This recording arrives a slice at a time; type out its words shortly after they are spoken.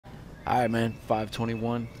All right, man.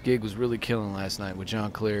 521 gig was really killing last night with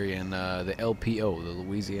John Cleary and the LPO, the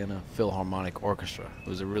Louisiana Philharmonic Orchestra. It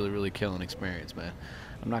was a really killing experience, man.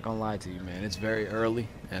 I'm not gonna lie to you, man. It's very early,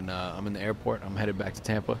 and I'm in the airport. I'm headed back to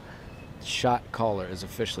Tampa. Shot Caller is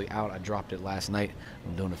officially out. I dropped it last night.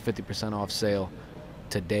 I'm doing a 50% off sale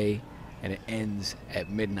today, and it ends at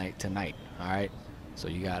midnight tonight. All right. So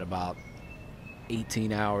you got about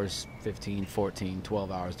 18 hours, 15, 14,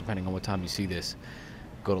 12 hours, depending on what time you see this.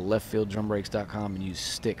 Go to leftfielddrumbreaks.com and use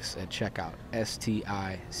STICKS at checkout.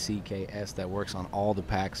 STICKS. That works on all the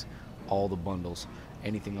packs, all the bundles,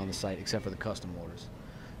 anything on the site except for the custom orders.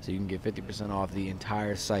 So you can get 50% off the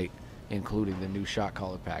entire site, including the new Shot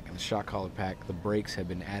Caller pack. And the Shot Caller pack, the breaks have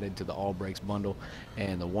been added to the All Breaks bundle,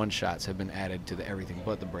 and the one shots have been added to the Everything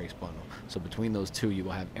But the Breaks bundle. So between those two, you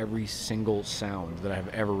will have every single sound that I have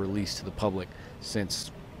ever released to the public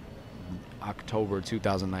since October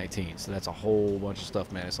 2019. So that's a whole bunch of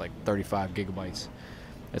stuff, man. It's like 35 gigabytes.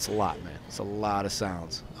 It's a lot, man. It's a lot of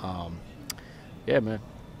sounds. Yeah, man.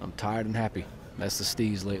 I'm tired and happy. That's the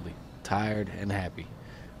steez lately. Tired and happy.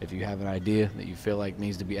 If you have an idea that you feel like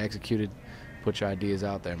needs to be executed, put your ideas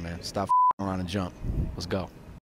out there, man. Stop around and jump. Let's go.